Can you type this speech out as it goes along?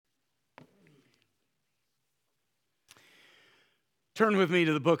Turn with me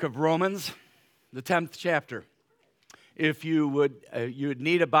to the book of Romans, the 10th chapter. If you would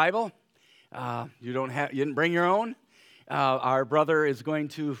need a Bible. You didn't bring your own. Our brother is going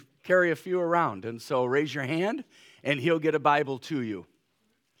to carry a few around, and so raise your hand, and he'll get a Bible to you.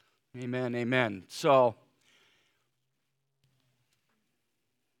 Amen, amen. So,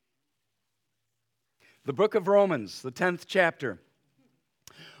 the book of Romans, the 10th chapter.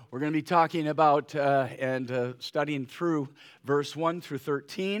 We're going to be talking about and studying through verse 1 through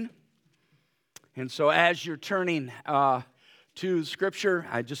 13. And so as you're turning to Scripture,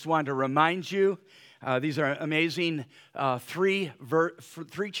 I just wanted to remind you, these are amazing three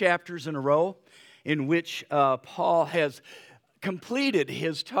chapters in a row in which Paul has completed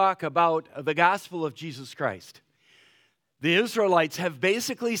his talk about the gospel of Jesus Christ. The Israelites have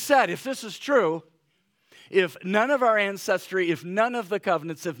basically said, if this is true, if none of our ancestry, if none of the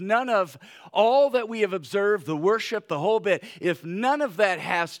covenants, if none of all that we have observed, the worship, the whole bit, if none of that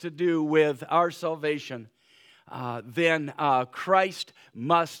has to do with our salvation, then God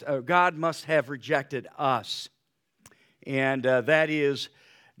must have rejected us. And that is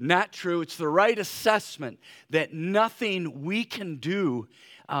not true. It's the right assessment that nothing we can do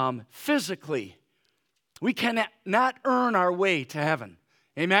physically, we cannot earn our way to heaven.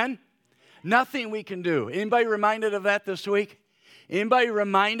 Amen? Nothing we can do. Anybody reminded of that this week? Anybody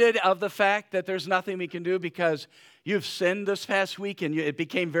reminded of the fact that there's nothing we can do because you've sinned this past week and it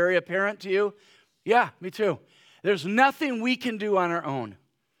became very apparent to you? Yeah, me too. There's nothing we can do on our own.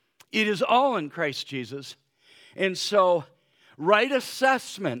 It is all in Christ Jesus. And so, right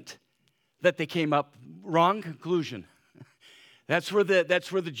assessment that they came up, wrong conclusion. That's where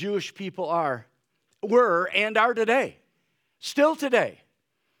the Jewish people were and are today. Still today.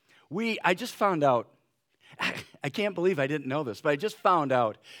 I just found out, I can't believe I didn't know this, but I just found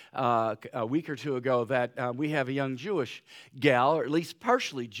out a week or two ago that we have a young Jewish gal, or at least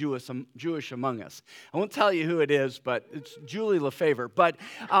partially Jewish among us. I won't tell you who it is, but it's Julie Lefevre. But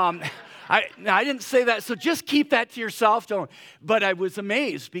I didn't say that, so just keep that to yourself. But I was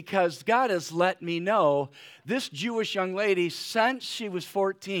amazed because God has let me know this Jewish young lady, since she was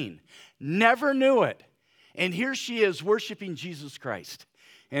 14, never knew it. And here she is worshiping Jesus Christ.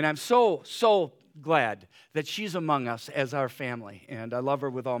 And I'm so glad that she's among us as our family, and I love her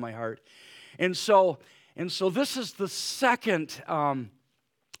with all my heart. And so this is the second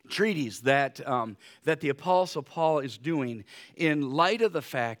treatise that the Apostle Paul is doing in light of the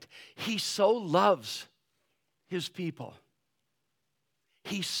fact he so loves his people.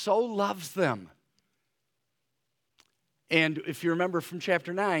 He so loves them. And if you remember from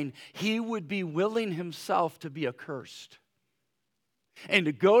chapter 9, he would be willing himself to be accursed and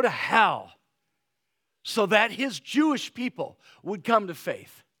to go to hell so that his Jewish people would come to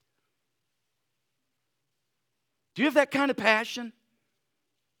faith. Do you have that kind of passion?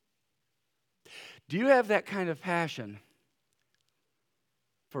 Do you have that kind of passion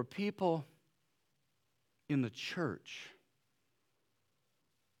for people in the church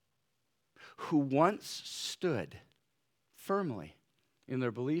who once stood firmly in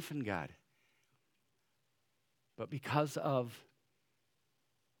their belief in God, but because of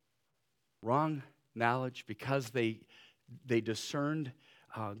wrong knowledge, because they discerned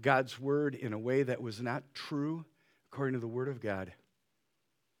God's word in a way that was not true according to the word of God,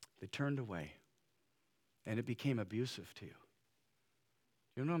 they turned away, and it became abusive to you.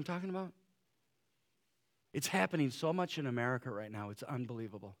 You know what I'm talking about? It's happening so much in America right now. It's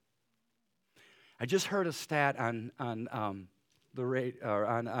unbelievable. I just heard a stat on a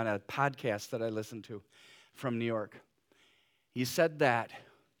podcast that I listened to from New York. He said that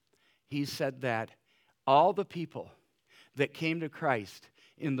all the people that came to Christ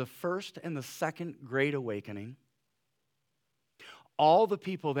in the first and the second Great Awakening, all the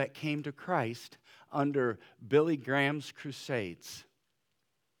people that came to Christ under Billy Graham's crusades,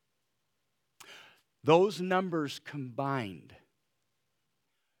 those numbers combined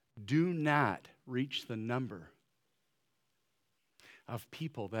do not reach the number of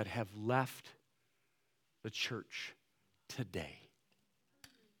people that have left the church today.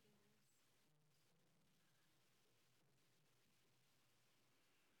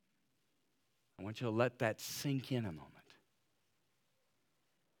 I want you to let that sink in a moment.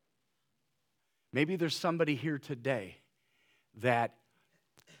 Maybe there's somebody here today that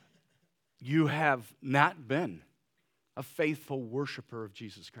you have not been a faithful worshiper of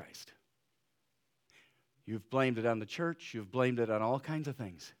Jesus Christ. You've blamed it on the church. You've blamed it on all kinds of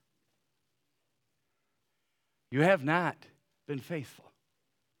things. You have not been faithful.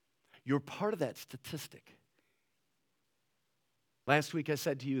 You're part of that statistic. Last week I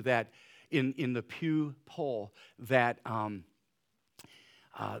said to you that in the Pew poll that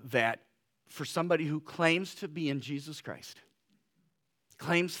that for somebody who claims to be in Jesus Christ,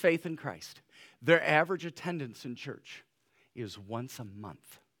 claims faith in Christ, their average attendance in church is once a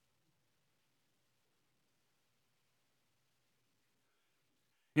month.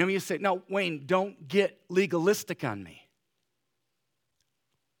 You know, you say, no, Wayne, don't get legalistic on me.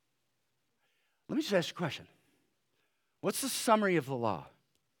 Let me just ask you a question. What's the summary of the law?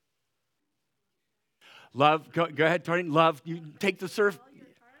 Love, go ahead, Tony. Love, you take the surf.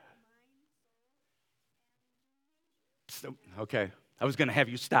 Okay, I was going to have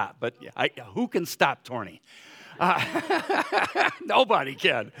you stop, but who can stop Tony? Nobody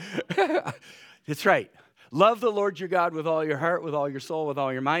can. That's right. Love the Lord your God with all your heart, with all your soul, with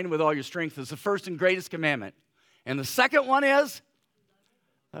all your mind, with all your strength is the first and greatest commandment. And the second one is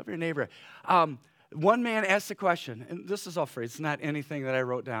love your neighbor. One man asked the question, and this is all free. It's not anything that I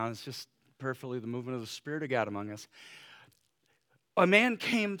wrote down. It's just perfectly the movement of the Spirit of God among us. A man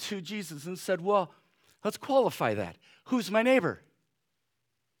came to Jesus and said, well, let's qualify that. Who's my neighbor?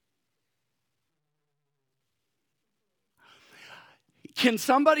 Can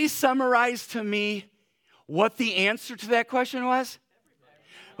somebody summarize to me what the answer to that question was?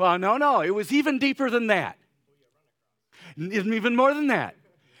 Well, no. It was even deeper than that. Even more than that.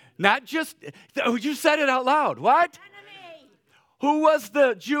 Not just, you said it out loud. What? Enemy. Who was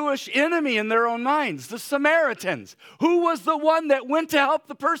the Jewish enemy in their own minds? The Samaritans. Who was the one that went to help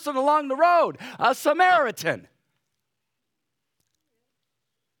the person along the road? A Samaritan.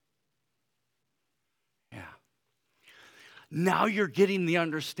 Yeah. Now you're getting the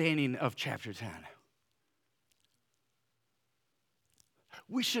understanding of chapter 10.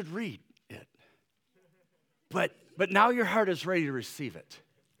 We should read it. But now your heart is ready to receive it.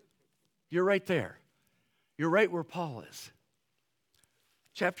 You're right there. You're right where Paul is.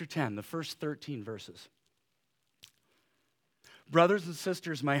 Chapter 10, the first 13 verses. Brothers and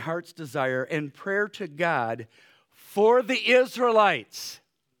sisters, my heart's desire and prayer to God for the Israelites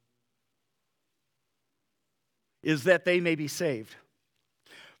is that they may be saved.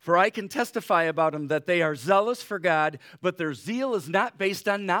 For I can testify about them that they are zealous for God, but their zeal is not based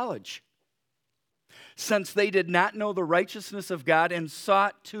on knowledge. Since they did not know the righteousness of God and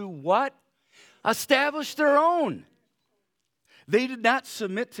sought to what? Establish their own. They did not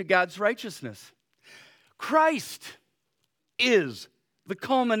submit to God's righteousness. Christ is the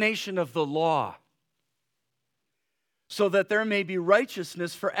culmination of the law, so that there may be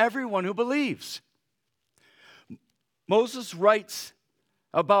righteousness for everyone who believes. Moses writes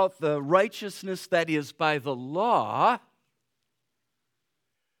about the righteousness that is by the law.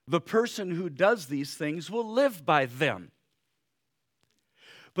 The person who does these things will live by them.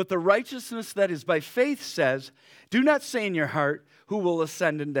 But the righteousness that is by faith says, do not say in your heart, who will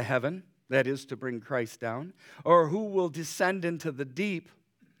ascend into heaven, that is to bring Christ down, or who will descend into the deep,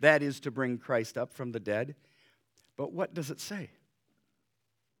 that is to bring Christ up from the dead. But what does it say?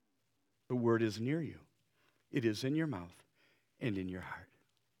 The word is near you. It is in your mouth and in your heart.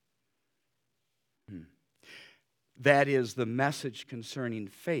 That is the message concerning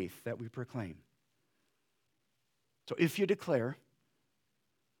faith that we proclaim. So if you declare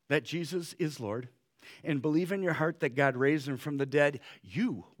that Jesus is Lord and believe in your heart that God raised him from the dead,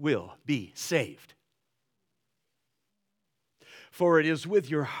 you will be saved. For it is with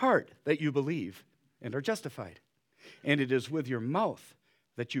your heart that you believe and are justified, and it is with your mouth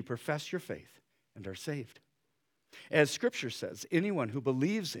that you profess your faith and are saved. As Scripture says, anyone who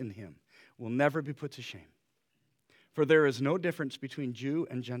believes in him will never be put to shame. For there is no difference between Jew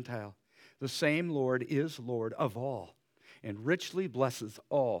and Gentile. The same Lord is Lord of all, and richly blesses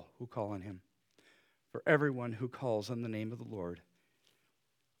all who call on him. For everyone who calls on the name of the Lord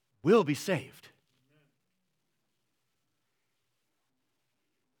will be saved.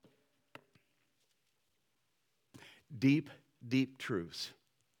 Deep, deep truths.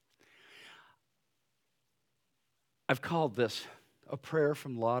 I've called this a prayer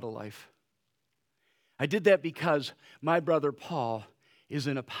from law to life. I did that because my brother Paul is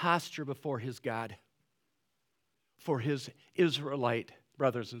in a posture before his God for his Israelite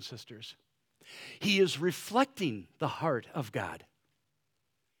brothers and sisters. He is reflecting the heart of God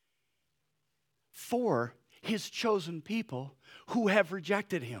for his chosen people who have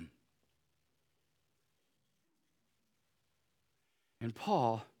rejected him. And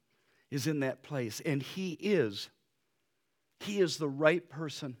Paul is in that place, and he is the right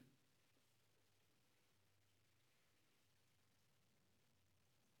person.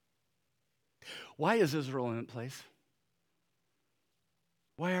 Why is Israel in that place?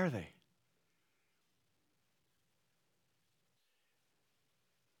 Why are they?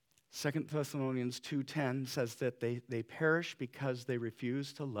 2 Thessalonians 2:10 says that they perish because they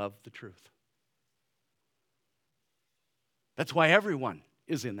refuse to love the truth. That's why everyone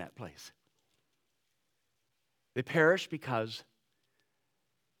is in that place. They perish because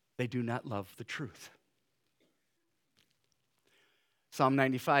they do not love the truth. Psalm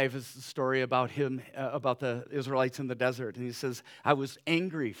 95 is the story about the Israelites in the desert. And he says, I was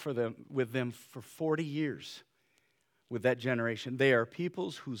angry with them for 40 years with that generation. They are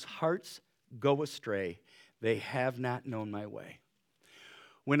peoples whose hearts go astray. They have not known my way.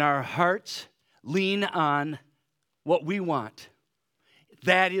 When our hearts lean on what we want,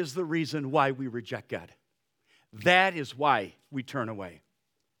 that is the reason why we reject God. That is why we turn away.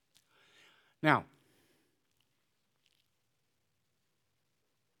 Now,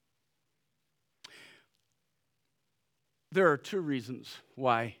 there are two reasons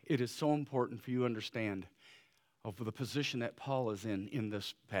why it is so important for you to understand of the position that Paul is in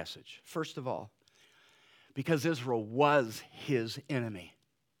this passage. First of all, because Israel was his enemy.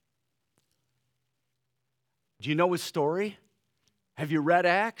 Do you know his story? Have you read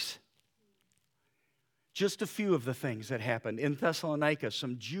Acts? Just a few of the things that happened. In Thessalonica,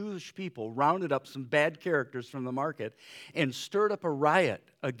 some Jewish people rounded up some bad characters from the market and stirred up a riot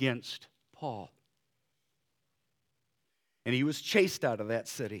against Paul. And he was chased out of that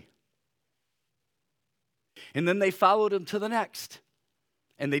city. And then they followed him to the next.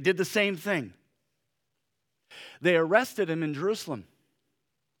 And they did the same thing. They arrested him in Jerusalem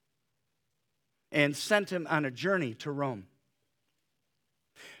and sent him on a journey to Rome.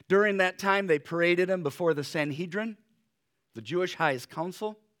 During that time, they paraded him before the Sanhedrin, the Jewish highest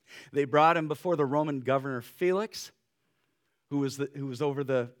council. They brought him before the Roman governor Felix, who was over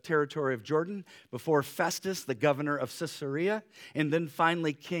the territory of Jordan, before Festus, the governor of Caesarea, and then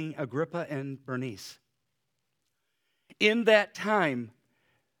finally King Agrippa and Bernice. In that time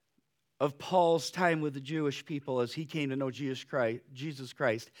of Paul's time with the Jewish people as he came to know Jesus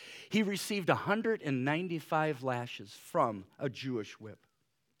Christ, he received 195 lashes from a Jewish whip.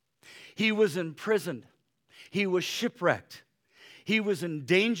 He was imprisoned. He was shipwrecked. He was in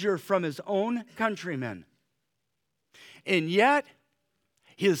danger from his own countrymen. And yet,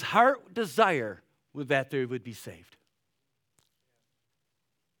 his heart desire was that they would be saved.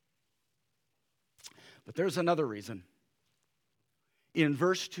 But there's another reason. In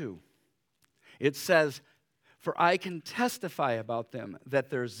verse 2, it says, for I can testify about them that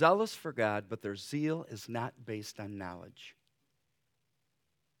they're zealous for God, but their zeal is not based on knowledge.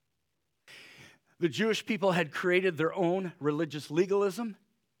 The Jewish people had created their own religious legalism.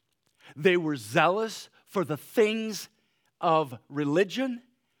 They were zealous for the things of religion,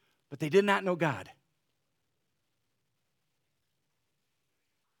 but they did not know God.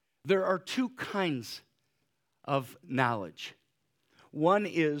 There are two kinds of knowledge. One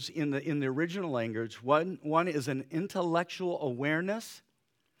is in the original language, one is an intellectual awareness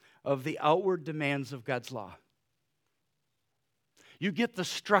of the outward demands of God's law. You get the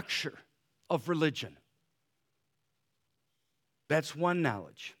structure of religion. That's one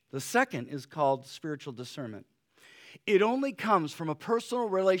knowledge. The second is called spiritual discernment. It only comes from a personal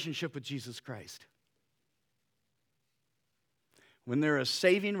relationship with Jesus Christ. When there is a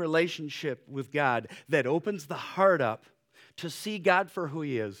saving relationship with God that opens the heart up to see God for who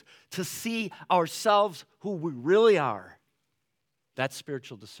He is, to see ourselves who we really are, that's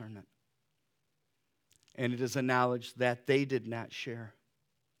spiritual discernment. And it is a knowledge that they did not share.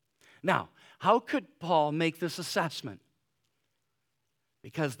 Now, how could Paul make this assessment?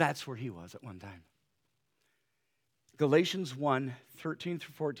 Because that's where he was at one time. Galatians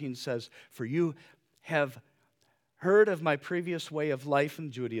 1:13-14 says, for you have heard of my previous way of life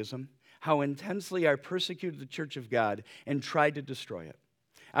in Judaism, how intensely I persecuted the church of God and tried to destroy it.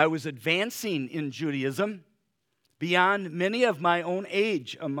 I was advancing in Judaism beyond many of my own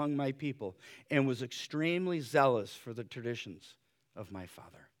age among my people and was extremely zealous for the traditions of my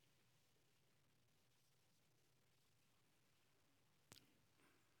father.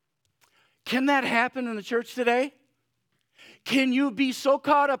 Can that happen in the church today? Can you be so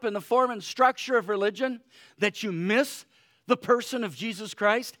caught up in the form and structure of religion that you miss the person of Jesus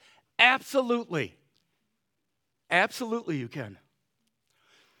Christ? Absolutely. Absolutely you can.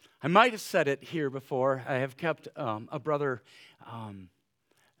 I might have said it here before. I have kept a brother's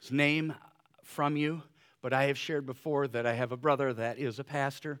name from you, but I have shared before that I have a brother that is a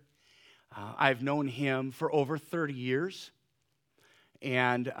pastor. I've known him for over 30 years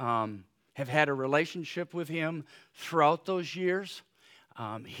and have had a relationship with him throughout those years.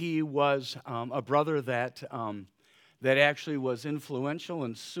 He was a brother that actually was influential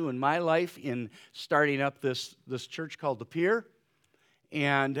in Sue and my life in starting up this church called The Pier.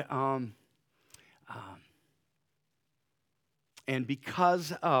 And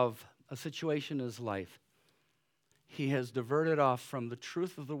because of a situation in his life, he has diverted off from the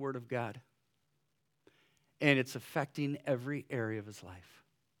truth of the Word of God. And it's affecting every area of his life.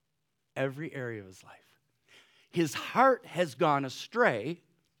 Every area of his life. His heart has gone astray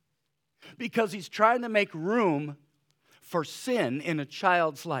because he's trying to make room for sin in a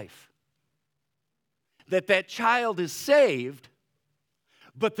child's life. That child is saved,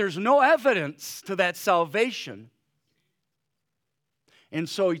 but there's no evidence to that salvation. And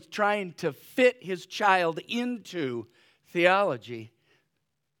so he's trying to fit his child into theology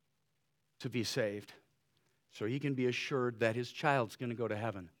to be saved, so he can be assured that his child's going to go to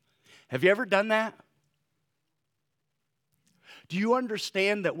heaven. Have you ever done that? Do you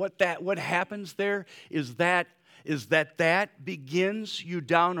understand that what happens there is that begins you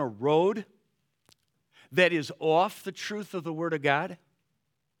down a road that is off the truth of the Word of God?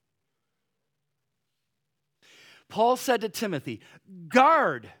 Paul said to Timothy,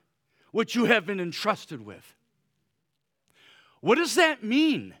 guard what you have been entrusted with. What does that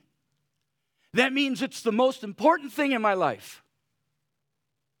mean? That means it's the most important thing in my life.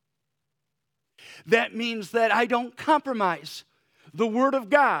 That means that I don't compromise the Word of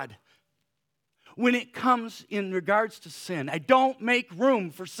God when it comes in regards to sin. I don't make room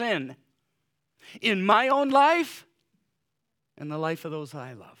for sin in my own life and the life of those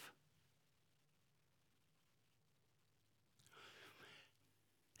I love.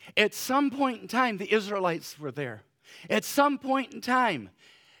 At some point in time, the Israelites were there. At some point in time,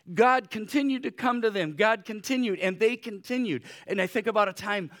 God continued to come to them. God continued, and they continued. And I think about a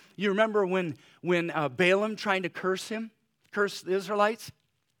time, you remember when Balaam trying to curse the Israelites?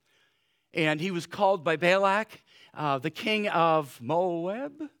 And he was called by Balak, the king of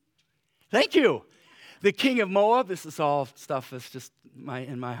Moab. Thank you. The king of Moab. This is all stuff that's just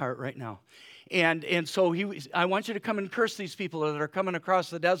in my heart right now. And so I want you to come and curse these people that are coming across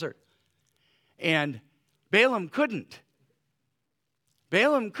the desert. And Balaam couldn't.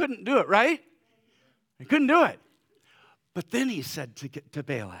 Balaam couldn't do it, right? He couldn't do it. But then he said to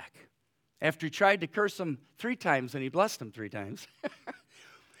Balak, after he tried to curse him 3 times and he blessed him 3 times,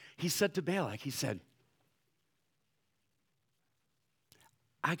 he said to Balak, he said,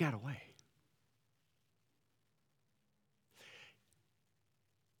 I got a way.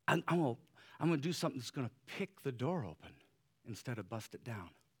 I'm going to do something that's going to pick the door open instead of bust it down.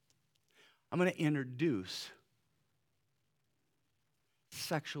 I'm going to introduce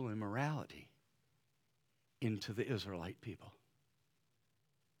sexual immorality into the Israelite people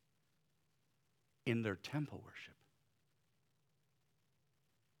in their temple worship.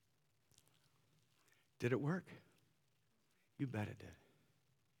 Did it work? You bet it did.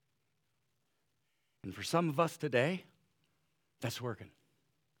 And for some of us today, that's working.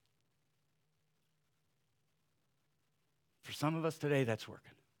 For some of us today, that's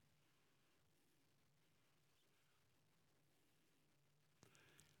working.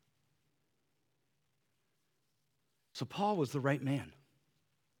 So Paul was the right man.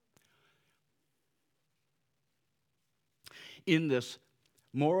 In this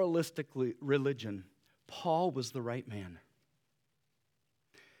moralistic religion, Paul was the right man.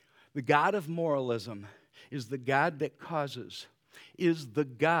 The God of moralism is the God that is the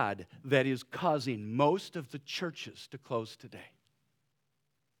God that is causing most of the churches to close today.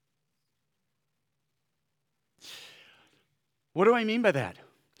 What do I mean by that?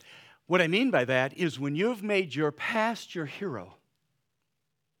 What I mean by that is when you've made your past your hero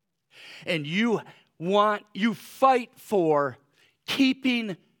and you fight for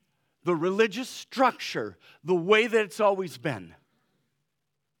keeping the religious structure the way that it's always been,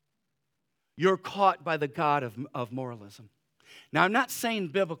 you're caught by the God of moralism. Now, I'm not saying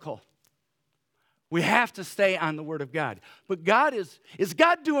biblical. We have to stay on the Word of God. But God is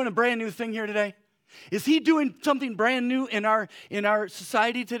God doing a brand new thing here today? Is He doing something brand new in our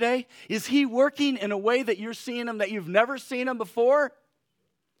society today? Is He working in a way that you're seeing Him that you've never seen Him before?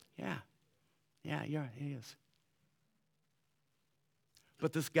 Yeah, He is.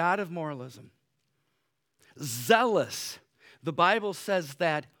 But this God of moralism, zealous, the Bible says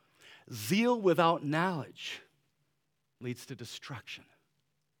that zeal without knowledge leads to destruction.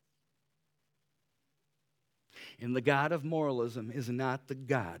 And the God of moralism is not the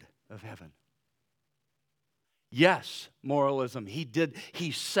God of heaven. Yes, moralism.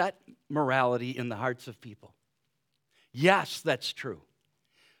 He set morality in the hearts of people. Yes, that's true.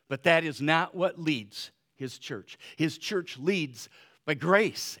 But that is not what leads His church. His church leads by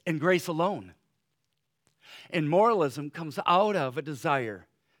grace and grace alone. And moralism comes out of a desire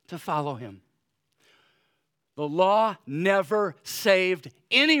to follow Him. The law never saved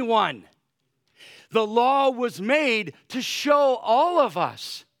anyone. The law was made to show all of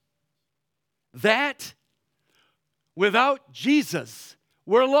us that without Jesus,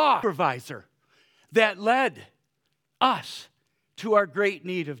 we're lost. Supervisor that led us to our great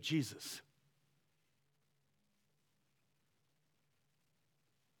need of Jesus.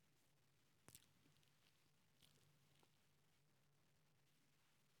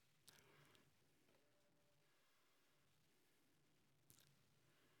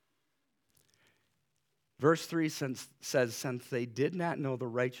 Verse 3 says, since they did not know the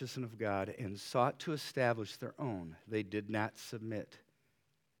righteousness of God and sought to establish their own, they did not submit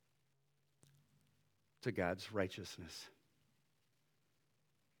to God's righteousness.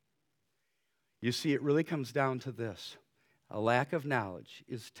 You see, it really comes down to this. A lack of knowledge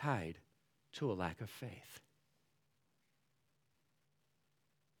is tied to a lack of faith.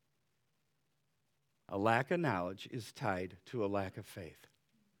 A lack of knowledge is tied to a lack of faith.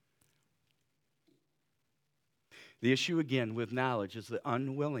 The issue again with knowledge is the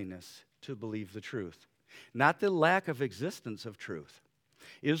unwillingness to believe the truth, not the lack of existence of truth.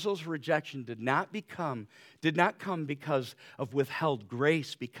 Israel's rejection did not come because of withheld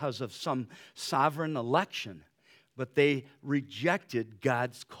grace, because of some sovereign election, but they rejected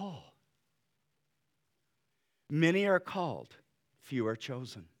God's call. Many are called, few are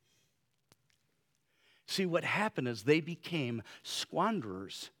chosen. See, what happened is they became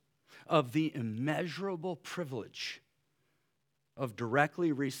squanderers of the immeasurable privilege of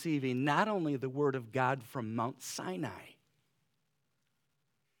directly receiving not only the Word of God from Mount Sinai,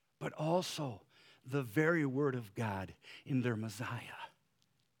 but also the very Word of God in their Messiah.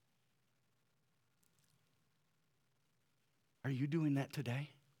 Are you doing that today?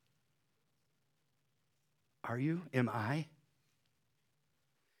 Are you? Am I?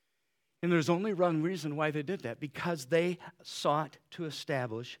 And there's only one reason why they did that, because they sought to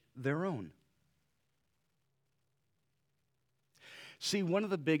establish their own. See, one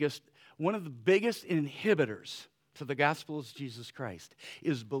of the biggest inhibitors to the gospel of Jesus Christ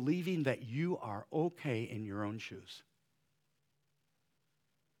is believing that you are okay in your own shoes.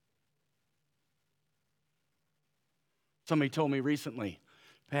 Somebody told me recently,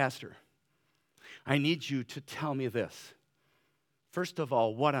 Pastor, I need you to tell me this. First of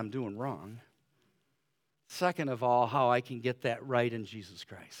all, what I'm doing wrong. Second of all, how I can get that right in Jesus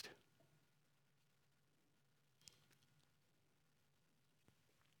Christ.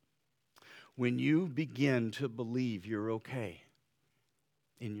 When you begin to believe you're okay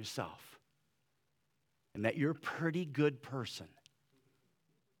in yourself and that you're a pretty good person,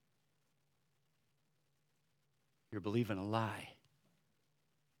 you're believing a lie.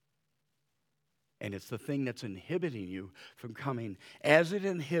 And it's the thing that's inhibiting you from coming, as it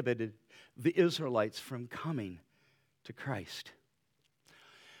inhibited the Israelites from coming to Christ.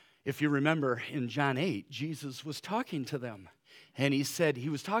 If you remember in John 8, Jesus was talking to them. And he said, he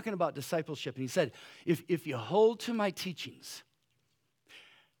was talking about discipleship. And he said, if you hold to my teachings,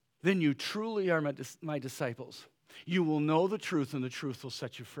 then you truly are my disciples. You will know the truth, and the truth will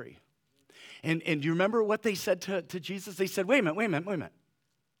set you free. And do you remember what they said to Jesus? They said, wait a minute.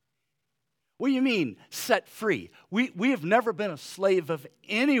 What do you mean, set free? We have never been a slave of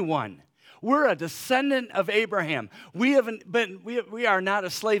anyone. We're a descendant of Abraham. We are not a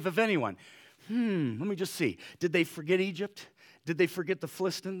slave of anyone. Let me just see. Did they forget Egypt? Did they forget the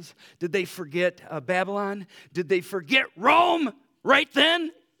Philistines? Did they forget Babylon? Did they forget Rome right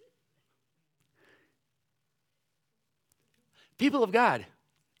then? People of God,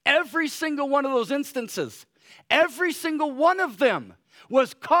 every single one of those instances, every single one of them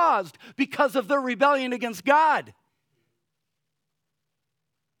was caused because of their rebellion against God.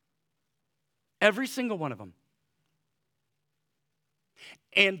 Every single one of them.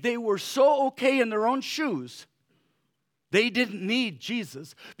 And they were so okay in their own shoes, they didn't need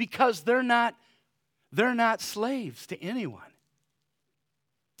Jesus because they're not slaves to anyone.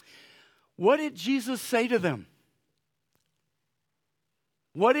 What did Jesus say to them?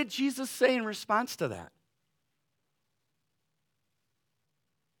 What did Jesus say in response to that?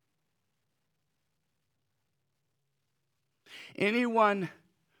 Anyone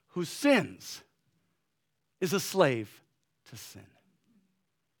who sins is a slave to sin.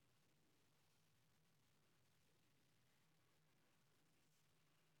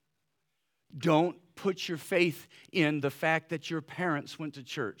 Don't put your faith in the fact that your parents went to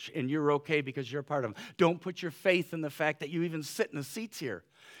church and you're okay because you're a part of them. Don't put your faith in the fact that you even sit in the seats here.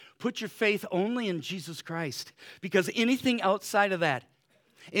 Put your faith only in Jesus Christ, because anything outside of that,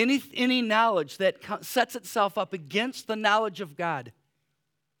 any knowledge that sets itself up against the knowledge of God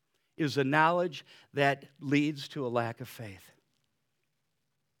is a knowledge that leads to a lack of faith.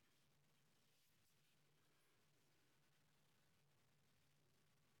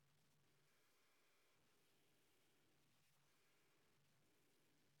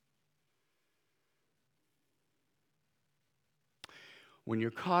 When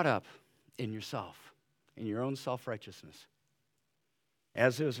you're caught up in yourself, in your own self-righteousness,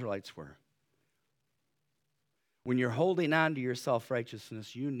 as the Israelites were, when you're holding on to your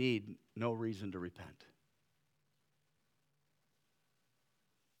self-righteousness, you need no reason to repent.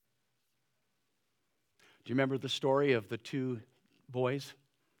 Do you remember the story of the two boys,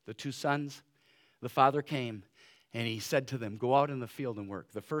 the two sons? The father came and he said to them, go out in the field and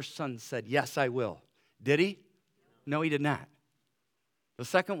work. The first son said, yes, I will. Did he? No, he did not. The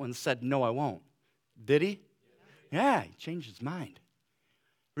second one said, no, I won't. Did he? Yeah, he changed his mind.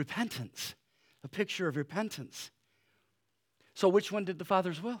 Repentance, a picture of repentance. So which one did the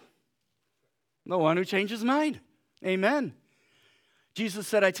Father's will? The one who changed his mind. Amen. Jesus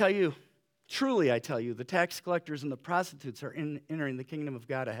said, I tell you, truly I tell you, the tax collectors and the prostitutes are entering the kingdom of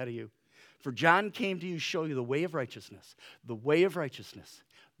God ahead of you. For John came to you to show you the way of righteousness, the way of righteousness,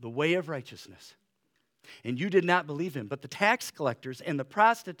 the way of righteousness. And you did not believe him, but the tax collectors and the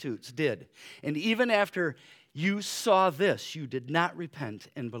prostitutes did. And even after you saw this, you did not repent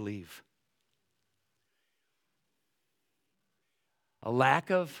and believe. A lack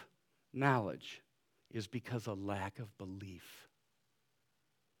of knowledge is because of lack of belief.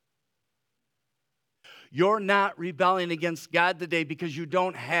 You're not rebelling against God today because you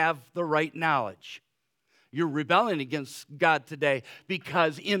don't have the right knowledge. You're rebelling against God today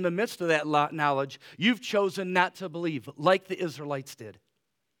because in the midst of that knowledge, you've chosen not to believe like the Israelites did.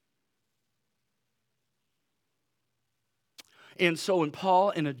 And so when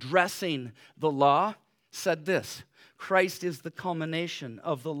Paul, in addressing the law, said this, Christ is the culmination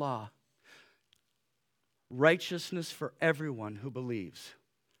of the law. Righteousness for everyone who believes.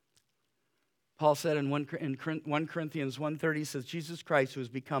 Paul said in 1 Corinthians 1:30, he says, Jesus Christ, who has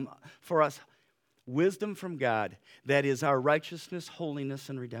become for us wisdom from God, that is our righteousness, holiness,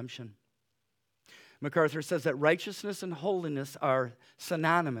 and redemption. MacArthur says that righteousness and holiness are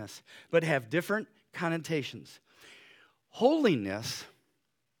synonymous, but have different connotations. Holiness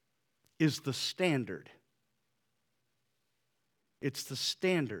is the standard. It's the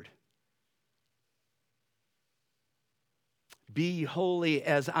standard. Be holy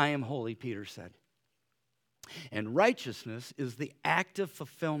as I am holy, Peter said. And righteousness is the active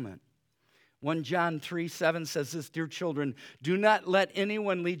fulfillment. 1 John 3:7 says this, dear children, do not let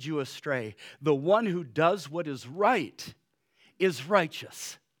anyone lead you astray. The one who does what is right is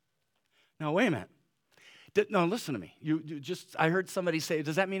righteous. Now, wait a minute. No, listen to me. I heard somebody say,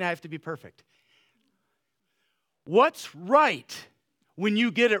 does that mean I have to be perfect? What's right when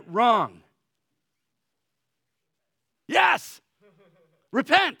you get it wrong? Yes.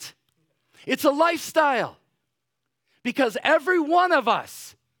 Repent. It's a lifestyle. Because every one of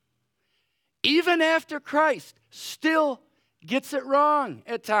us, even after Christ, still gets it wrong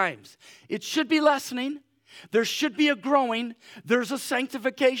at times. It should be lessening. There should be a growing. There's a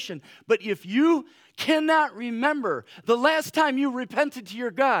sanctification. But if you cannot remember the last time you repented to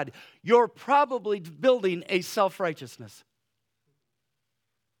your God, you're probably building a self-righteousness.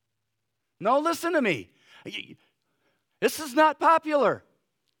 No, listen to me. This is not popular.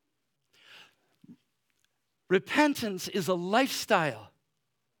 Repentance is a lifestyle.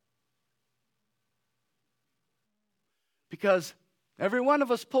 Because every one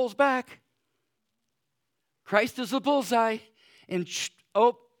of us pulls back. Christ is the bullseye, and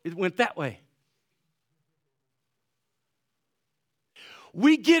it went that way.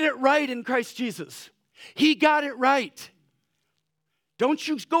 We get it right in Christ Jesus. He got it right. Don't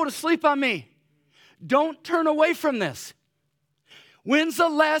you go to sleep on me. Don't turn away from this. When's the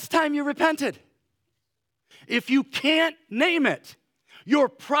last time you repented? If you can't name it, you're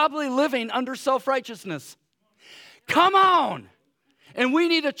probably living under self-righteousness. Come on. And we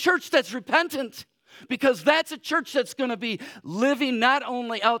need a church that's repentant, because that's a church that's going to be living not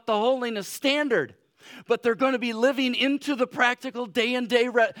only out the holiness standard, but they're going to be living into the practical day-and-day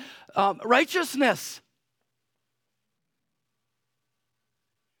righteousness.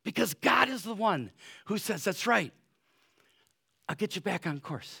 Because God is the one who says, that's right. I'll get you back on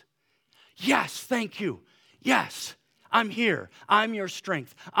course. Yes, thank you. Yes, I'm here. I'm your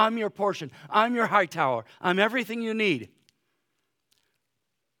strength. I'm your portion. I'm your high tower. I'm everything you need.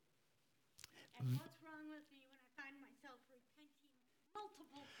 And what's wrong with me when I find myself repenting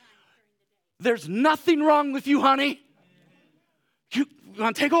multiple times during the day? There's nothing wrong with you, honey. You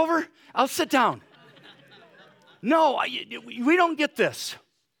want to take over? I'll sit down. No, we don't get this.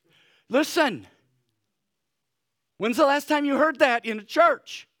 Listen. When's the last time you heard that in a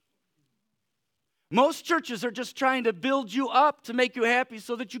church? Most churches are just trying to build you up to make you happy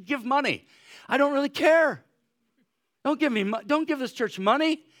so that you give money. I don't really care. Don't give this church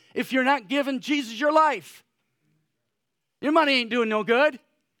money if you're not giving Jesus your life. Your money ain't doing no good.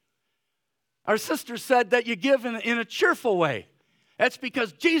 Our sister said that you give in a cheerful way. That's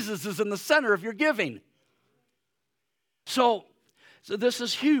because Jesus is in the center of your giving. So this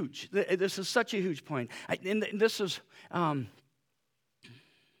is huge. This is such a huge point.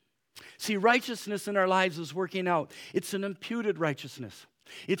 See, righteousness in our lives is working out. It's an imputed righteousness.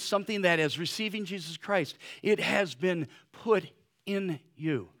 It's something that, as receiving Jesus Christ, it has been put in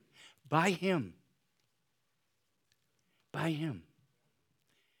you by Him. By Him.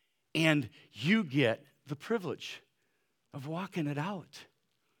 And you get the privilege of walking it out.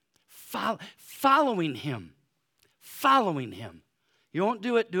 Following Him. Following Him. You won't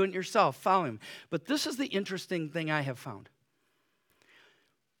do it yourself. Follow Him. But this is the interesting thing I have found.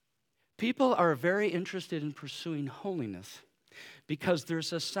 People are very interested in pursuing holiness because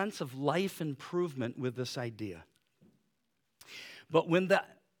there's a sense of life improvement with this idea. But when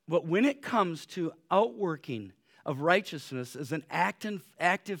it comes to outworking of righteousness as an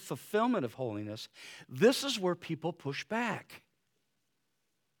active fulfillment of holiness, this is where people push back.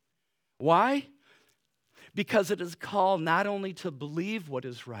 Why? Because it is called not only to believe what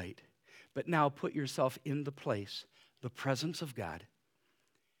is right, but now put yourself in the place, the presence of God,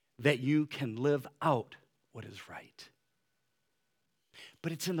 that you can live out what is right.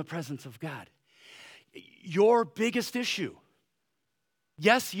 But it's in the presence of God. Your biggest issue,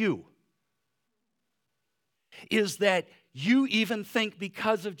 yes, you, is that you even think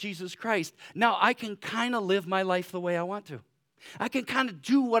because of Jesus Christ, now I can kind of live my life the way I want to. I can kind of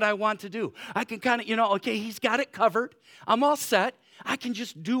do what I want to do. I can kind of, okay, He's got it covered. I'm all set. I can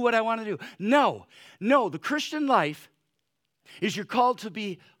just do what I want to do. No, the Christian life is you're called to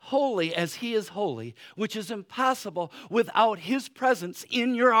be holy as He is holy, which is impossible without His presence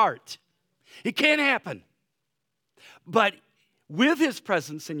in your heart. It can't happen. But with His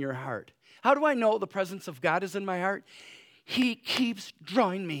presence in your heart, how do I know the presence of God is in my heart? He keeps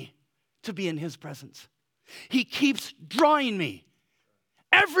drawing me to be in His presence. He keeps drawing me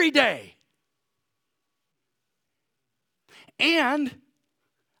every day. And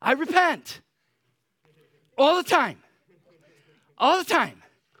I repent all the time. All the time.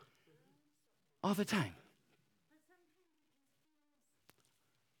 All the time.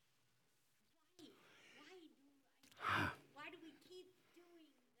 Why do we keep doing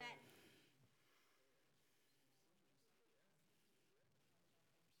that?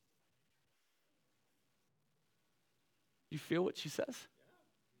 You feel what she says?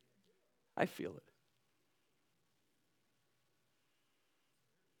 I feel it.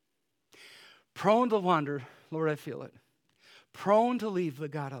 Prone to wander, Lord, I feel it. Prone to leave the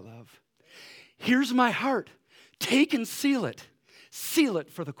God I love. Here's my heart. Take and seal it. Seal it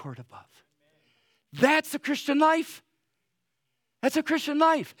for the court above. That's a Christian life. That's a Christian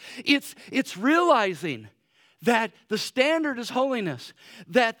life. It's realizing that the standard is holiness,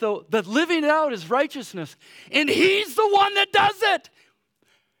 that the living it out is righteousness, and He's the one that does it.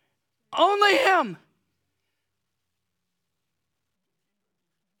 Only Him.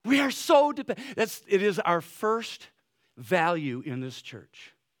 We are so dependent. It is our first value in this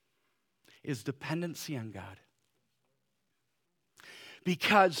church, is dependency on God.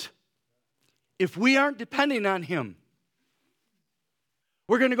 Because if we aren't depending on Him,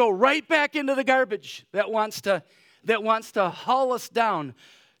 we're going to go right back into the garbage that wants to haul us down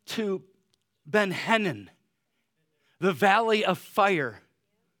to Ben Hinnom, the valley of fire.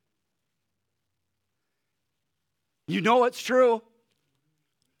 You know it's true.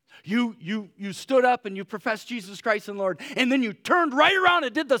 You stood up and you professed Jesus Christ and Lord, and then you turned right around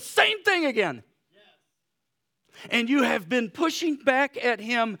and did the same thing again. Yes. And you have been pushing back at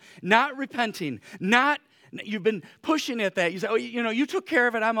Him, not repenting, you've been pushing at that. You say, you took care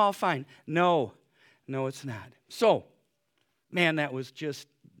of it, I'm all fine. No, it's not. So, man, that was just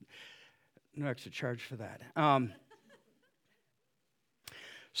no extra charge for that.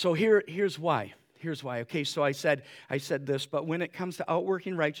 So here's why. Here's why. Okay, so I said this, but when it comes to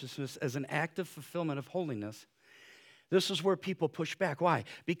outworking righteousness as an active fulfillment of holiness, this is where people push back. Why?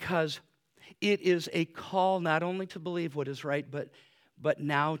 Because it is a call not only to believe what is right, but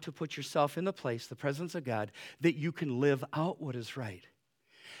now to put yourself in the place, the presence of God, that you can live out what is right.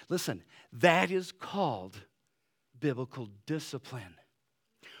 Listen, that is called biblical discipline,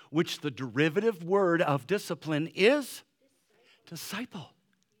 which the derivative word of discipline is disciple.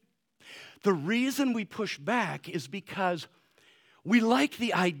 The reason we push back is because We like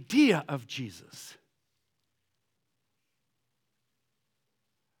the idea of Jesus.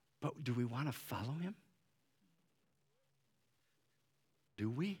 But do we want to follow him? Do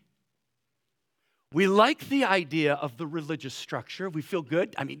we? We like the idea of the religious structure. We feel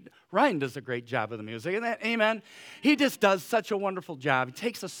good. I mean, Ryan does a great job of the music, isn't that? Amen. He just does such a wonderful job. He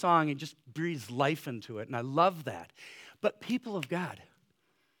takes a song and just breathes life into it, and I love that. But people of God,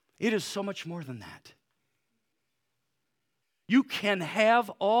 it is so much more than that. You can have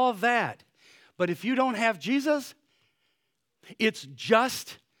all that, but if you don't have Jesus, it's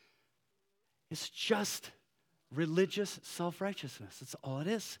just religious self-righteousness. That's all it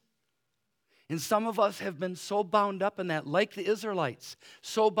is. And some of us have been so bound up in that, like the Israelites,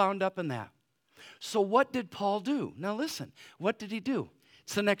 so bound up in that. So what did Paul do? Now listen, what did he do?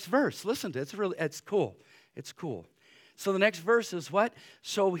 It's the next verse. Listen to it. It's cool. It's cool. So the next verse is what?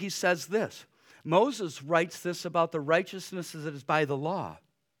 So he says this. Moses writes this about the righteousness that is by the law.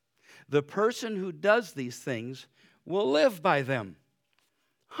 The person who does these things will live by them.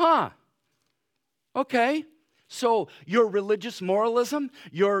 Okay. So your religious moralism,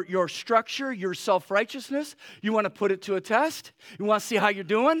 your structure, your self-righteousness, you want to put it to a test? You want to see how you're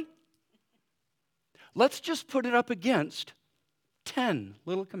doing? Let's just put it up against 10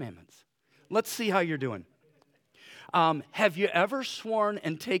 little commandments. Let's see how you're doing. Have you ever sworn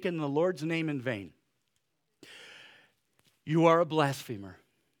and taken the Lord's name in vain? You are a blasphemer.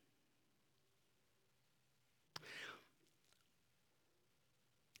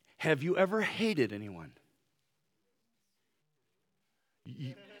 Have you ever hated anyone?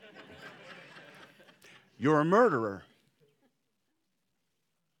 You're a murderer.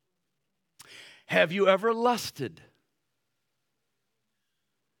 Have you ever lusted?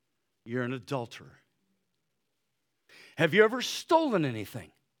 You're an adulterer. Have you ever stolen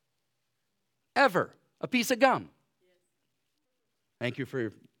anything? Ever? A piece of gum? Thank you for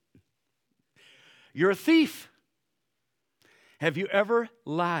your... You're a thief. Have you ever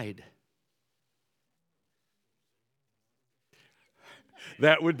lied?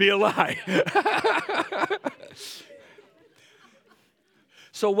 That would be a lie.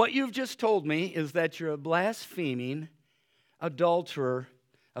 So what you've just told me is that you're a blaspheming adulterer,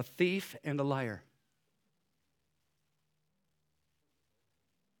 a thief, and a liar.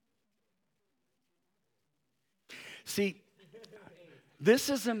 See, this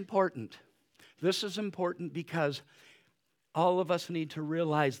is important. This is important because all of us need to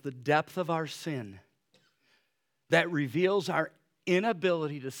realize the depth of our sin that reveals our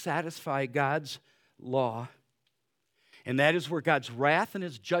inability to satisfy God's law. And that is where God's wrath and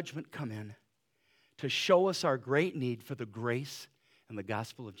his judgment come in to show us our great need for the grace and the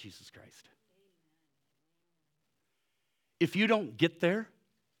gospel of Jesus Christ. If you don't get there,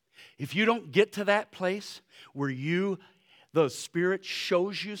 if you don't get to that place where the Spirit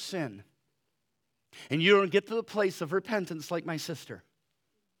shows you sin, and you don't get to the place of repentance like my sister,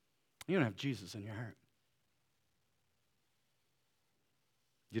 you don't have Jesus in your heart.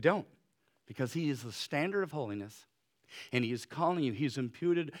 You don't, because he is the standard of holiness, and he is calling you. He's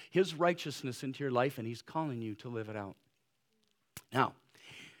imputed his righteousness into your life, and he's calling you to live it out. Now,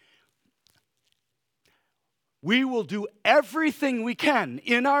 we will do everything we can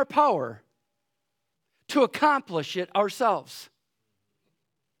in our power to accomplish it ourselves.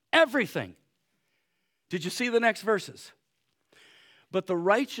 Everything. Did you see the next verses? But the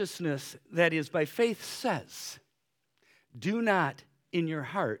righteousness that is by faith says, do not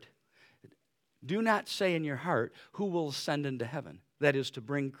say in your heart, who will ascend into heaven? That is to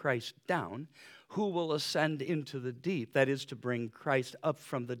bring Christ down. Who will ascend into the deep? That is to bring Christ up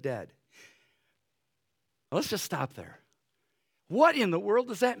from the dead. Let's just stop there. What in the world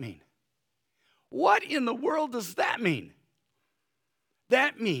does that mean? What in the world does that mean?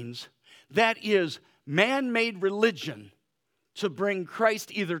 That means that is man-made religion to bring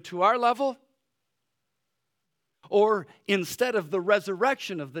Christ either to our level or instead of the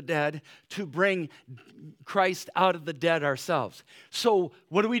resurrection of the dead, to bring Christ out of the dead ourselves. So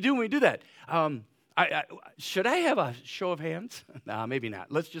what do we do when we do that? Should I have a show of hands? No, maybe not.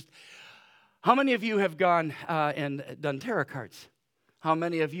 How many of you have gone and done tarot cards? How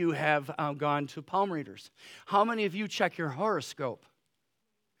many of you have gone to palm readers? How many of you check your horoscope?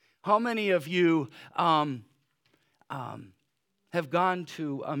 How many of you have gone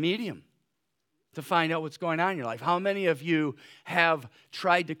to a medium to find out what's going on in your life? How many of you have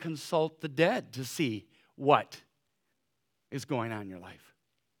tried to consult the dead to see what is going on in your life?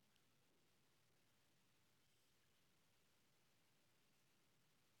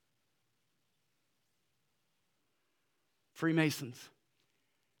 Freemasons,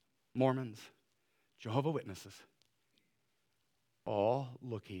 Mormons, Jehovah's Witnesses. all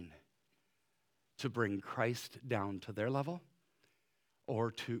looking to bring Christ down to their level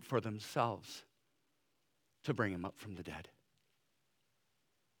or for themselves to bring him up from the dead.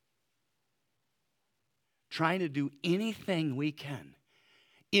 Trying to do anything we can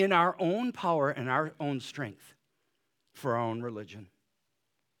in our own power and our own strength for our own religion.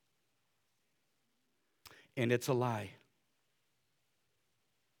 And it's a lie.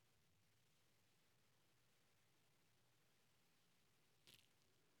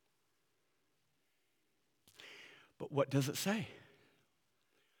 But what does it say?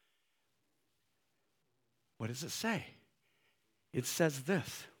 What does it say? It says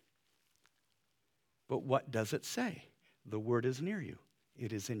this. But what does it say? The word is near you.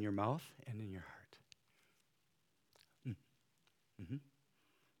 It is in your mouth and in your heart.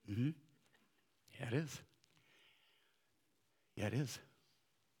 Yeah, it is. Yeah, it is.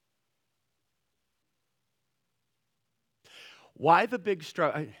 Why the big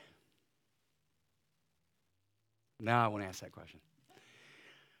struggle? Now I want to ask that question.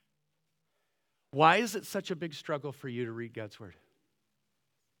 Why is it such a big struggle for you to read God's word?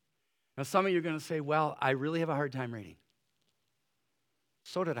 Now, some of you are going to say, well, I really have a hard time reading.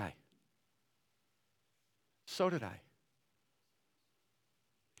 So did I. So did I.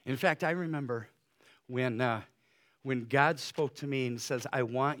 In fact, I remember when God spoke to me and says, I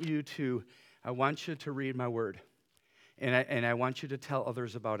want you to read my word, and I want you to tell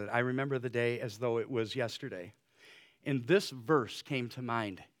others about it. I remember the day as though it was yesterday. And this verse came to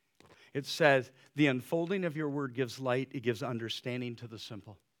mind. It says, the unfolding of your word gives light, it gives understanding to the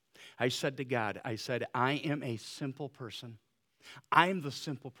simple. I said to God, I am a simple person. I'm the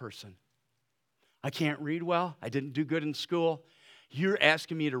simple person. I can't read well. I didn't do good in school. You're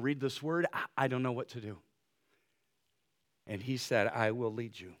asking me to read this word. I don't know what to do. And he said, I will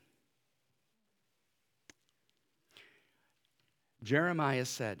lead you. Jeremiah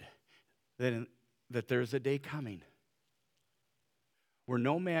said that there's a day coming where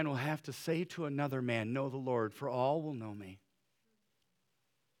no man will have to say to another man, know the Lord, for all will know me.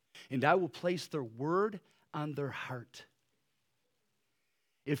 And I will place their word on their heart.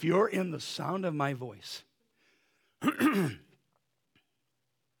 If you're in the sound of my voice,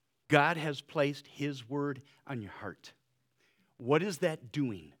 God has placed his word on your heart. What is that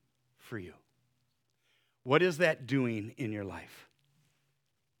doing for you? What is that doing in your life?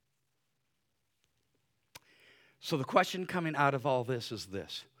 So the question coming out of all this is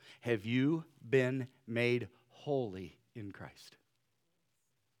this. Have you been made holy in Christ?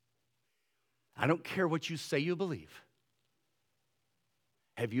 I don't care what you say you believe.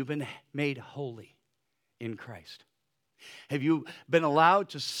 Have you been made holy in Christ? Have you been allowed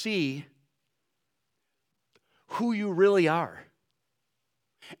to see who you really are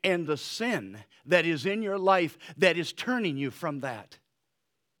and the sin that is in your life that is turning you from that,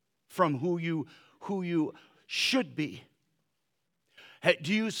 from who you should be?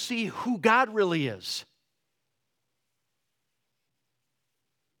 Do you see who God really is?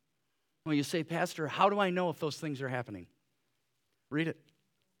 Well, you say, Pastor, how do I know if those things are happening? Read it.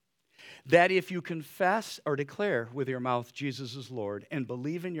 That if you confess or declare with your mouth Jesus is Lord and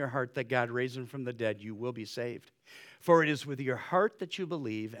believe in your heart that God raised him from the dead, you will be saved. For it is with your heart that you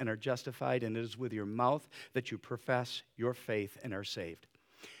believe and are justified, and it is with your mouth that you profess your faith and are saved.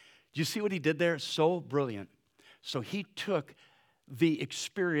 Do you see what he did there? So brilliant. So he took the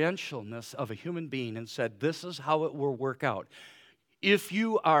experientialness of a human being and said, this is how it will work out. If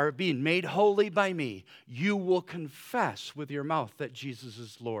you are being made holy by me, you will confess with your mouth that Jesus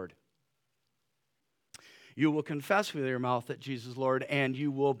is Lord. You will confess with your mouth that Jesus is Lord, and you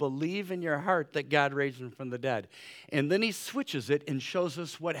will believe in your heart that God raised him from the dead. And then he switches it and shows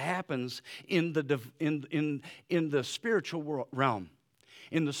us what happens in the spiritual realm.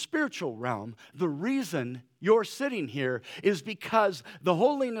 In the spiritual realm, the reason you're sitting here is because the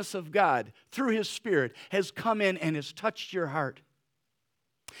holiness of God, through his Spirit, has come in and has touched your heart.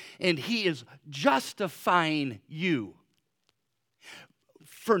 And he is justifying you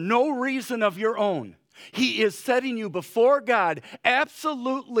for no reason of your own. He is setting you before God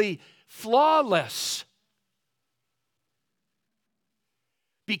absolutely flawless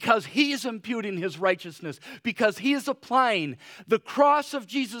because he is imputing his righteousness, because he is applying the cross of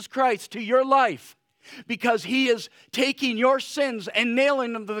Jesus Christ to your life, because he is taking your sins and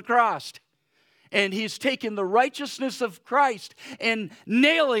nailing them to the cross. And he's taking the righteousness of Christ and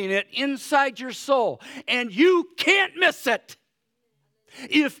nailing it inside your soul. And you can't miss it.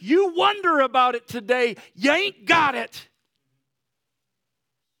 If you wonder about it today, you ain't got it.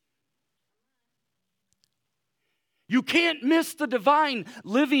 You can't miss the divine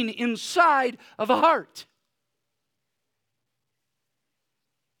living inside of a heart.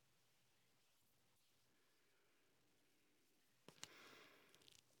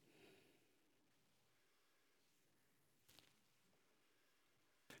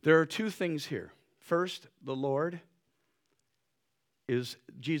 There are two things here. First,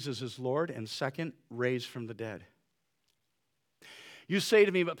 Jesus is Lord, and second, raised from the dead. You say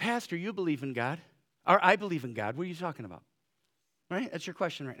to me, but Pastor, you believe in God. Or I believe in God. What are you talking about? Right? That's your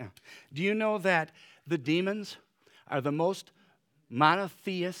question right now. Do you know that the demons are the most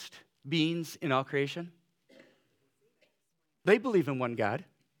monotheist beings in all creation? They believe in one God.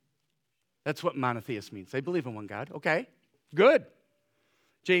 That's what monotheist means. They believe in one God. Okay, good.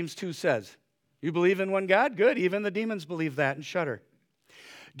 James 2 says, you believe in one God? Good. Even the demons believe that and shudder.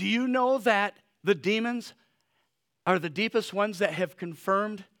 Do you know that the demons are the deepest ones that have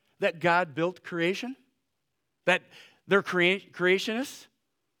confirmed that God built creation? That they're creationists?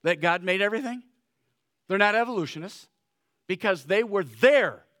 That God made everything? They're not evolutionists because they were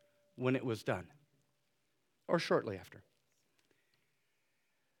there when it was done or shortly after.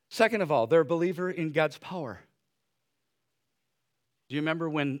 Second of all, they're a believer in God's power. Do you remember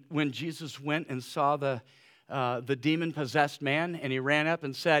when Jesus went and saw the demon-possessed man and he ran up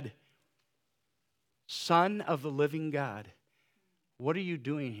and said, Son of the living God, what are you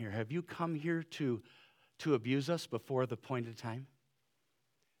doing here? Have you come here to abuse us before the appointed time?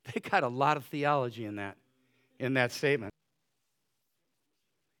 They got a lot of theology in that statement.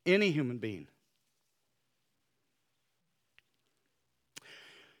 Any human being.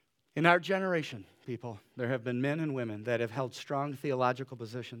 In our generation, people, there have been men and women that have held strong theological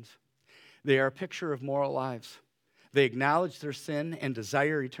positions. They are a picture of moral lives. They acknowledge their sin and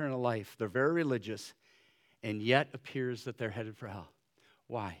desire eternal life. They're very religious, and yet appears that they're headed for hell.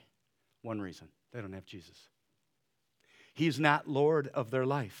 Why? One reason. They don't have Jesus. He's not Lord of their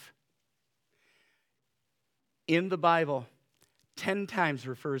life. In the Bible, 10 times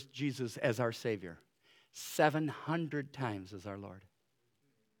refers to Jesus as our Savior. 700 times as our Lord.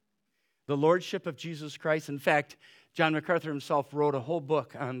 The Lordship of Jesus Christ. In fact, John MacArthur himself wrote a whole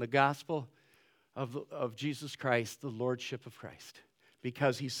book on the gospel of Jesus Christ, the Lordship of Christ,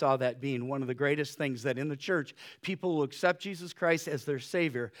 because he saw that being one of the greatest things that in the church, people will accept Jesus Christ as their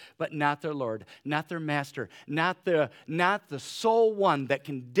Savior, but not their Lord, not their Master, not the sole one that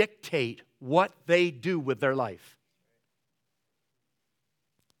can dictate what they do with their life.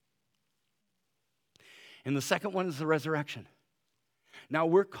 And the second one is the resurrection. Now,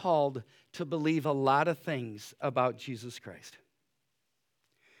 we're called to believe a lot of things about Jesus Christ.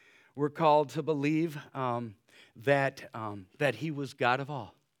 We're called to believe that he was God of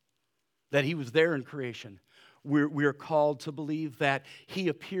all, that he was there in creation. We're called to believe that he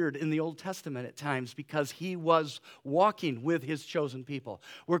appeared in the Old Testament at times because he was walking with his chosen people.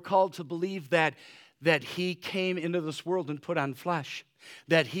 We're called to believe that he came into this world and put on flesh,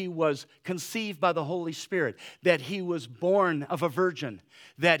 that he was conceived by the Holy Spirit, that he was born of a virgin,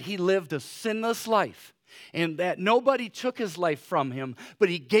 that he lived a sinless life, and that nobody took his life from him, but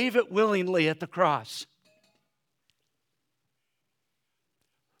he gave it willingly at the cross.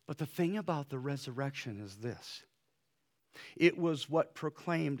 But the thing about the resurrection is this. It was what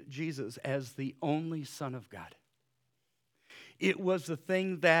proclaimed Jesus as the only Son of God. It was the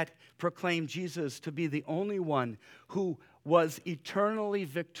thing that proclaimed Jesus to be the only one who was eternally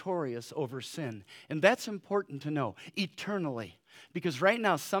victorious over sin. And that's important to know, eternally. Because right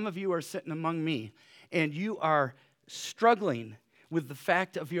now, some of you are sitting among me, and you are struggling with the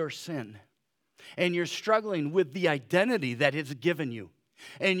fact of your sin. And you're struggling with the identity that it's given you.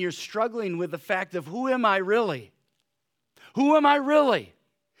 And you're struggling with the fact of, who am I really? Who am I really?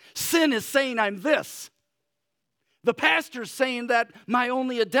 Sin is saying I'm this. The pastor's saying that my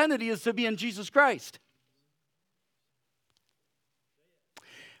only identity is to be in Jesus Christ.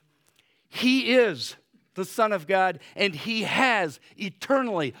 He is the Son of God, and he has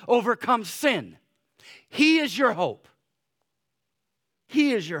eternally overcome sin. He is your hope.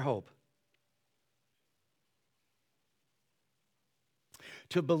 He is your hope.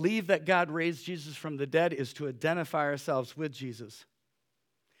 To believe that God raised Jesus from the dead is to identify ourselves with Jesus,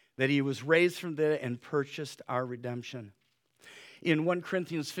 that he was raised from the dead and purchased our redemption. In 1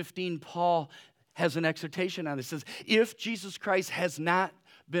 Corinthians 15, Paul has an exhortation on it. It says, if Jesus Christ has not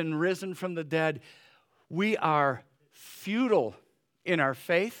been risen from the dead, we are futile in our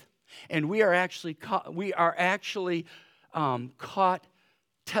faith, and we are actually caught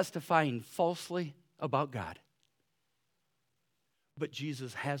testifying falsely about God. But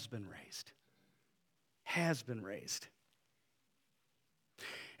Jesus has been raised. Has been raised.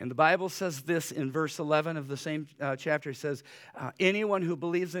 And the Bible says this in verse 11 of the same chapter. It says, anyone who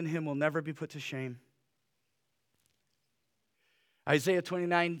believes in him will never be put to shame. Isaiah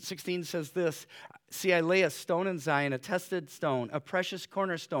 29:16 says this, see, I lay a stone in Zion, a tested stone, a precious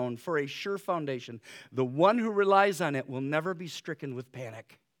cornerstone for a sure foundation. The one who relies on it will never be stricken with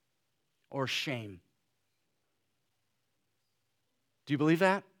panic. or shame. Do you believe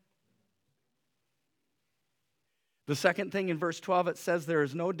that? The second thing in verse 12, it says, there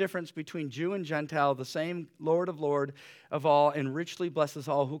is no difference between Jew and Gentile, the same Lord of all, and richly blesses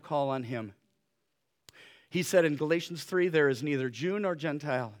all who call on him. He said in Galatians 3, there is neither Jew nor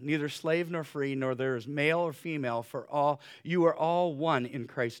Gentile, neither slave nor free, nor there is male or female, for all you are all one in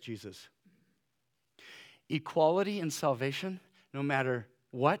Christ Jesus. Equality in salvation, no matter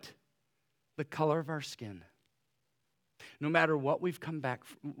what the color of our skin, no matter what we've come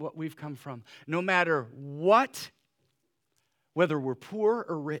from, no matter what, whether we're poor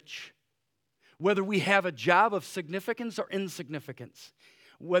or rich, whether we have a job of significance or insignificance,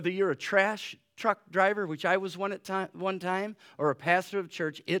 whether you're a trash truck driver, which I was one time, or a pastor of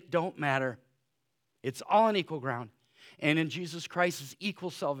church, it don't matter. It's all on equal ground. And in Jesus Christ is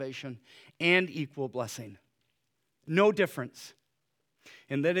equal salvation and equal blessing. No difference.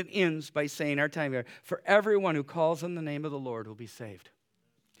 And then it ends by saying, our time here, for everyone who calls on the name of the Lord will be saved.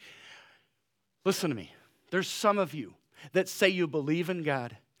 Listen to me. There's some of you that say you believe in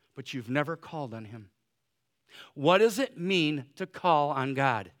God, but you've never called on him. What does it mean to call on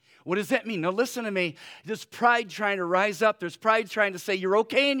God? What does that mean? Now listen to me. There's pride trying to rise up. There's pride trying to say you're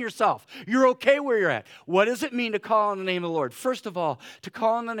okay in yourself. You're okay where you're at. What does it mean to call on the name of the Lord? First of all, to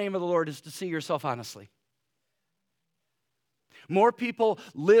call on the name of the Lord is to see yourself honestly. More people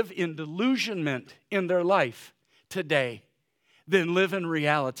live in delusionment in their life today than live in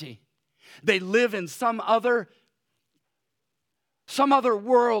reality. They live in some other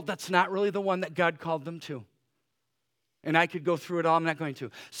world that's not really the one that God called them to. And I could go through it all. I'm not going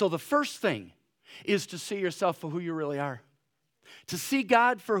to. So the first thing is to see yourself for who you really are. To see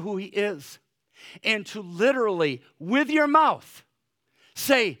God for who he is. And to literally, with your mouth,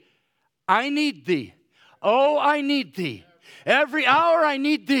 say, I need thee. Oh, I need thee. Every hour I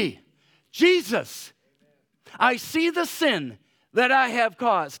need thee. Jesus, I see the sin that I have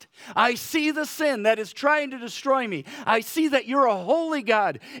caused. I see the sin that is trying to destroy me. I see that you're a holy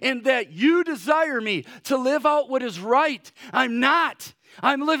God and that you desire me to live out what is right. I'm not.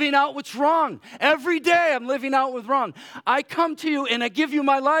 I'm living out what's wrong. Every day I'm living out what's wrong. I come to you and I give you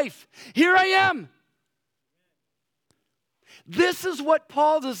my life. Here I am. This is what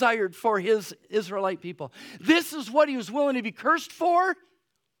Paul desired for his Israelite people. This is what he was willing to be cursed for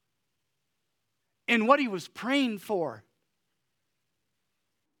and what he was praying for.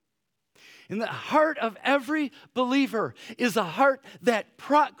 In the heart of every believer is a heart that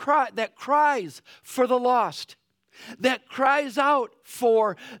cries for the lost, that cries out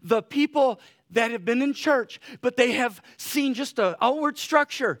for the people that have been in church, but they have seen just an outward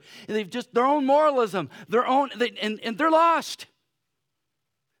structure. And they've just their own moralism, and they're lost.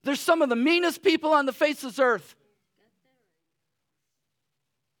 They're some of the meanest people on the face of this earth.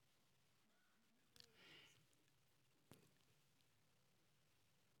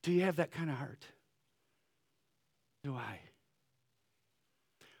 Do you have that kind of heart? Do I?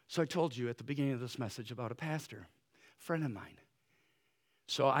 So I told you at the beginning of this message about a pastor, a friend of mine.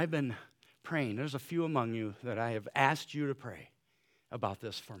 So I've been praying. There's a few among you that I have asked you to pray about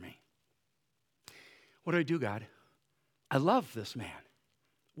this for me. What do I do, God? I love this man.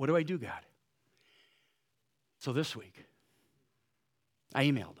 What do I do, God? So this week, I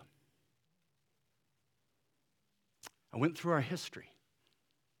emailed him. I went through our history.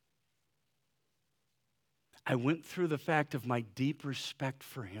 I went through the fact of my deep respect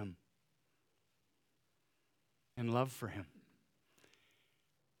for him and love for him.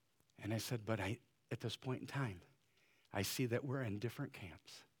 And I said, but at this point in time, I see that we're in different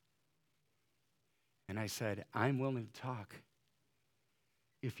camps. And I said, I'm willing to talk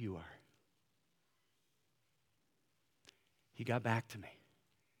if you are. He got back to me.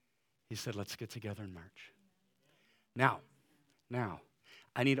 He said, let's get together in March. Now,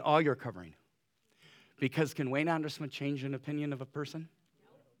 I need all your covering. Because can Wayne Ondersma change an opinion of a person?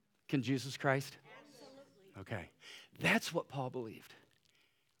 Can Jesus Christ? Absolutely. Okay. That's what Paul believed.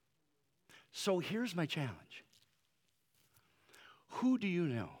 So here's my challenge. Who do you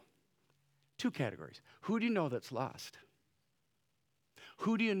know? Two categories. Who do you know that's lost?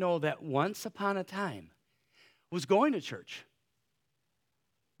 Who do you know that once upon a time was going to church,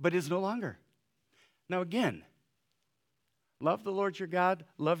 but is no longer? Now again, love the Lord your God,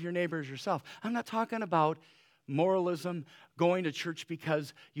 love your neighbor as yourself. I'm not talking about moralism, going to church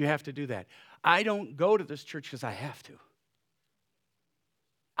because you have to do that. I don't go to this church because I have to.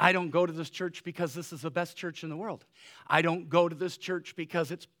 I don't go to this church because this is the best church in the world. I don't go to this church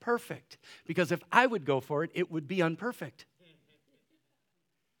because it's perfect. Because if I would go for it, it would be unperfect.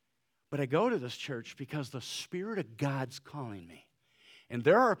 But I go to this church because the Spirit of God's calling me. And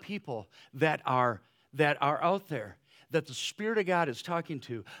there are people that are out there that the Spirit of God is talking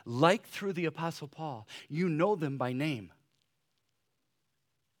to, like through the Apostle Paul. You know them by name.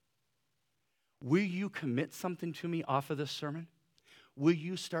 Will you commit something to me off of this sermon? Will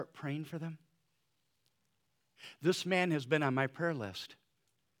you start praying for them? This man has been on my prayer list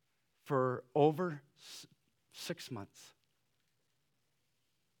for over 6 months.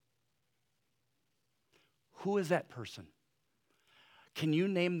 Who is that person? Can you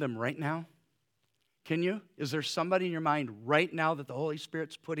name them right now? Can you? Is there somebody in your mind right now that the Holy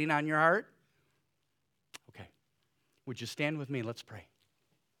Spirit's putting on your heart? Okay. Would you stand with me? Let's pray.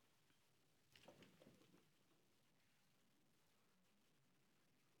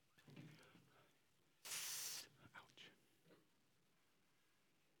 Ouch.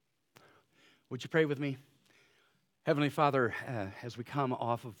 Would you pray with me? Heavenly Father, as we come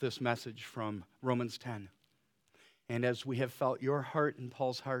off of this message from Romans 10, and as we have felt your heart and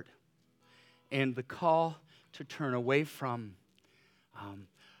Paul's heart, and the call to turn away from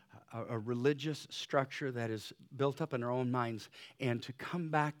a religious structure that is built up in our own minds and to come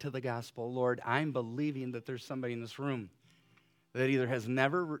back to the gospel, Lord, I'm believing that there's somebody in this room that either has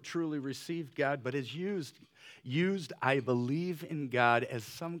never truly received God, but has used I believe in God as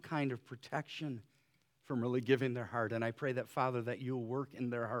some kind of protection from really giving their heart. And I pray that, Father, that you'll work in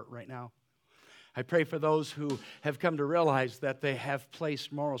their heart right now. I pray for those who have come to realize that they have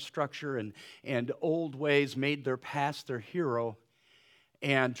placed moral structure and old ways, made their past their hero,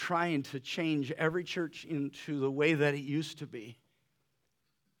 and trying to change every church into the way that it used to be.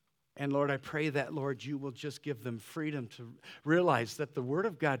 And Lord, I pray that, Lord, you will just give them freedom to realize that the Word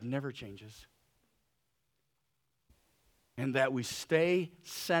of God never changes. And that we stay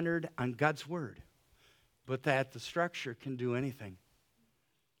centered on God's Word, but that the structure can do anything.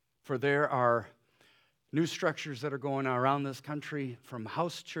 For there are new structures that are going around this country, from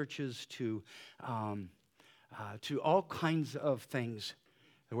house churches to all kinds of things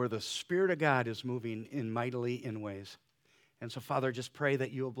where the Spirit of God is moving in mightily in ways. And so, Father, just pray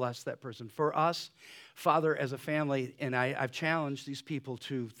that you will bless that person. For us, Father, as a family, and I've challenged these people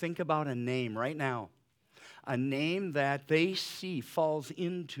to think about a name right now, a name that they see falls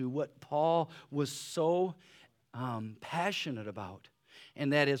into what Paul was so passionate about.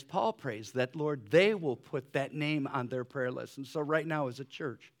 And that is, Paul prays that, Lord, they will put that name on their prayer list. And so right now as a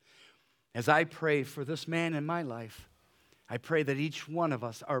church, as I pray for this man in my life, I pray that each one of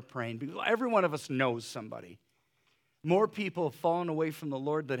us are praying, because every one of us knows somebody. More people have fallen away from the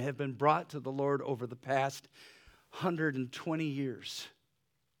Lord that have been brought to the Lord over the past 120 years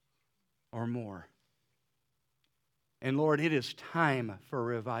or more. And Lord, it is time for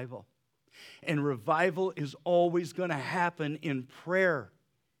revival. And revival is always going to happen in prayer.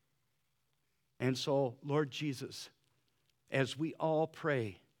 And so, Lord Jesus, as we all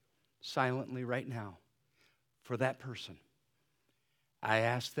pray silently right now for that person, I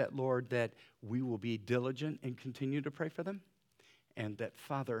ask that, Lord, that we will be diligent and continue to pray for them. And that,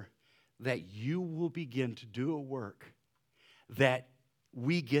 Father, that you will begin to do a work that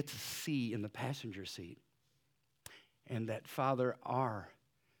we get to see in the passenger seat. And that, Father, our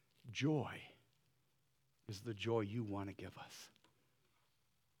joy is the joy you want to give us,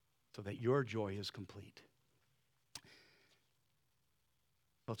 so that your joy is complete.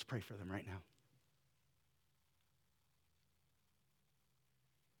 Let's pray for them right now.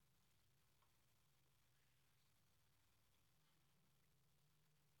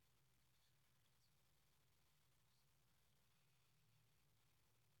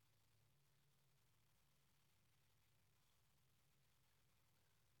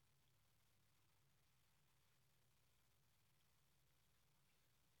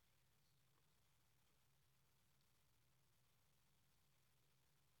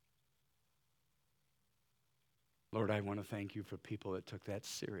 Lord, I want to thank you for people that took that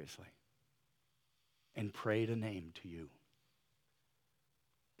seriously and prayed a name to you.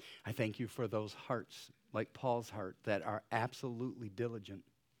 I thank you for those hearts, like Paul's heart, that are absolutely diligent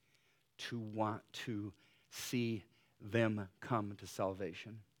to want to see them come to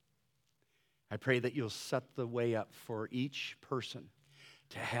salvation. I pray that you'll set the way up for each person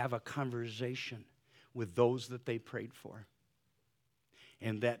to have a conversation with those that they prayed for.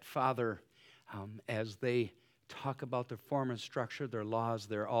 And that, Father, as they talk about their form and structure, their laws,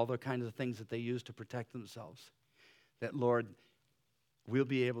 all the kinds of things that they use to protect themselves, that, Lord, we'll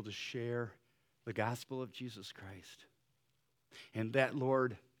be able to share the gospel of Jesus Christ. And that,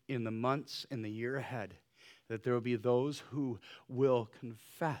 Lord, in the months and the year ahead, that there will be those who will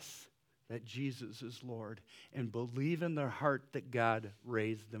confess that Jesus is Lord and believe in their heart that God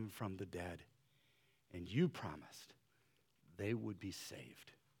raised them from the dead. And you promised they would be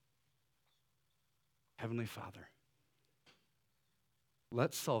saved. Heavenly Father,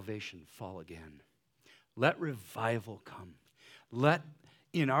 let salvation fall again. Let revival come. Let,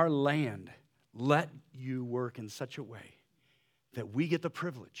 in our land, let you work in such a way that we get the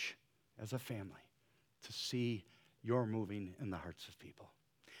privilege as a family to see your moving in the hearts of people.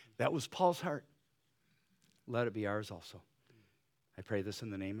 That was Paul's heart. Let it be ours also. I pray this in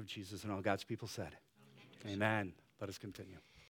the name of Jesus, and all God's people said. Amen. Let us continue.